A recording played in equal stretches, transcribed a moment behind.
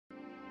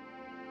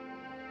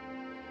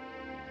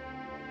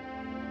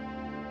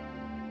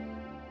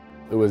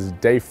It was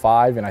day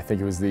 5, and I think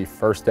it was the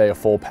first day of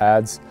full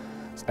pads.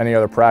 Any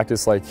other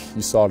practice like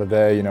you saw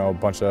today, you know, a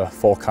bunch of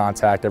full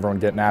contact, everyone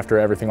getting after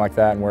it, everything like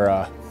that, and we're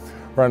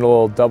running a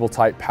little double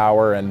tight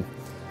power, and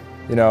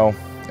you know,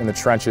 in the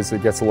trenches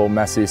it gets a little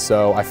messy,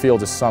 so I feel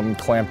just something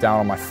clamped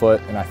down on my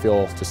foot, and I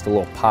feel just a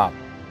little pop.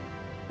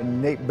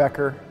 And Nate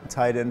Becker,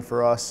 tight end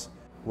for us,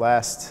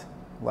 last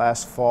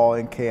fall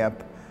in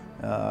camp,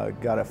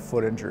 got a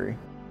foot injury.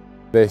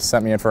 They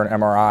sent me in for an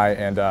MRI,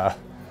 and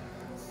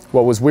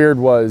what was weird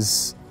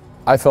was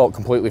I felt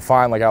completely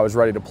fine, like I was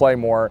ready to play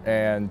more,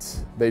 and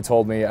they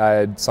told me I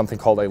had something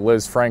called a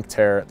Liz Frank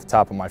tear at the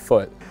top of my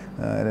foot.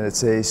 And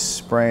it's a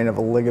sprain of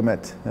a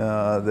ligament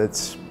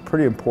that's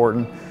pretty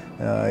important,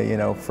 you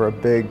know, for a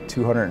big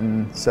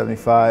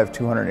 275,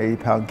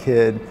 280-pound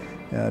kid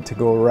to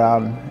go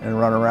around and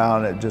run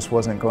around. It just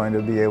wasn't going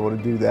to be able to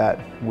do that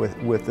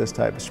with this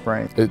type of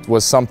sprain. It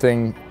was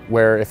something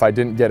where if I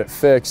didn't get it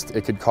fixed,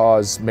 it could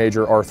cause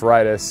major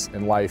arthritis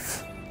in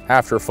life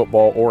after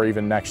football or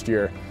even next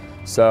year.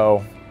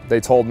 So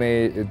they told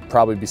me it'd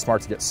probably be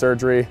smart to get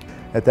surgery.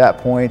 At that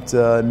point,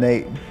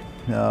 Nate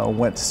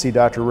went to see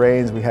Dr.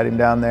 Raines. We had him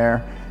down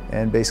there,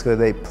 and basically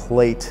they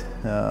plate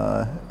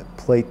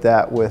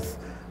that with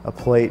a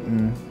plate,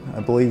 and I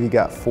believe he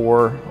got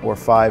 4 or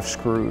 5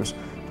 screws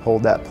to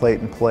hold that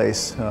plate in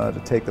place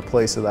to take the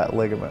place of that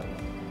ligament.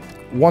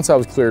 Once I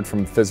was cleared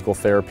from physical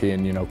therapy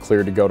and, you know,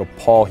 cleared to go to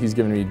Paul, he's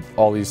given me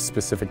all these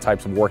specific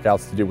types of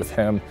workouts to do with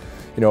him.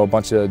 You know, a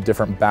bunch of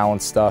different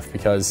balance stuff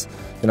because,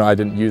 you know, I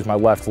didn't use my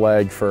left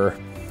leg for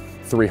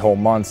 3 whole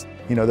months.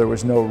 You know, there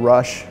was no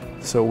rush,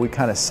 so we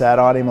kind of sat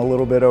on him a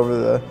little bit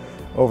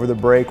over the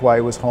break while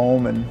he was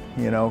home, and,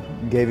 you know,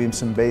 gave him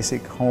some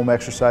basic home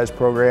exercise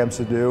programs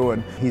to do.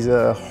 And he's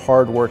a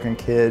hard-working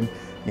kid,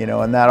 you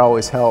know, and that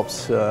always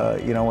helps.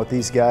 You know, with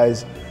these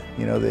guys,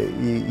 you know,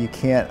 you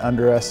can't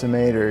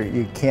underestimate or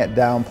you can't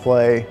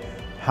downplay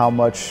how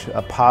much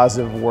a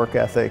positive work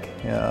ethic,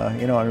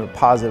 you know, and a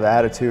positive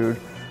attitude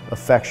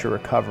affects your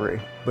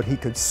recovery. But he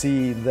could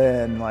see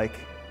then, like,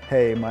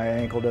 hey, my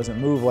ankle doesn't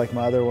move like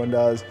my other one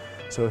does,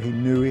 so he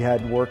knew he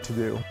had work to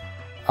do.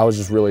 I was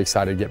just really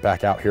excited to get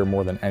back out here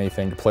more than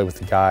anything, to play with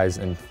the guys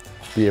and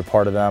be a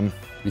part of them,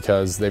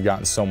 because they've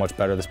gotten so much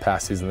better this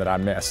past season that I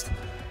missed.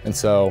 And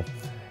so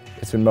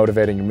it's been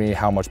motivating to me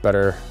how much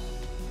better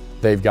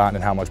they've gotten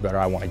and how much better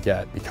I want to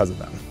get because of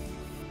them.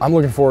 I'm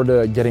looking forward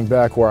to getting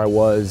back where I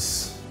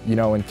was. You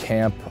know, in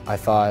camp, I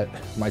thought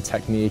my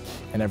technique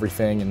and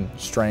everything and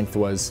strength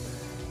was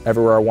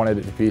everywhere I wanted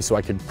it to be, so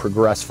I could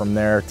progress from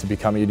there to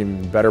become an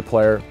even better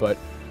player. But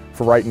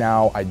for right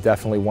now, I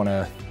definitely want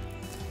to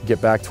get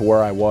back to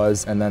where I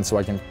was, and then so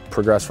I can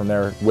progress from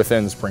there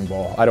within spring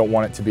ball. I don't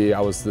want it to be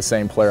I was the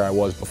same player I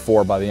was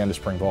before by the end of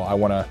spring ball. I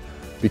want to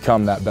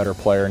become that better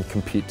player and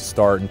compete to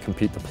start and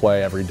compete to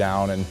play every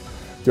down and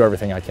do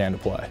everything I can to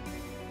play.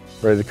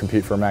 Ready to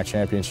compete for a MAC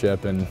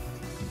championship and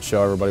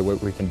show everybody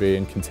what we can be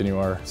and continue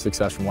our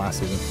success from last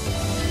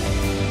season.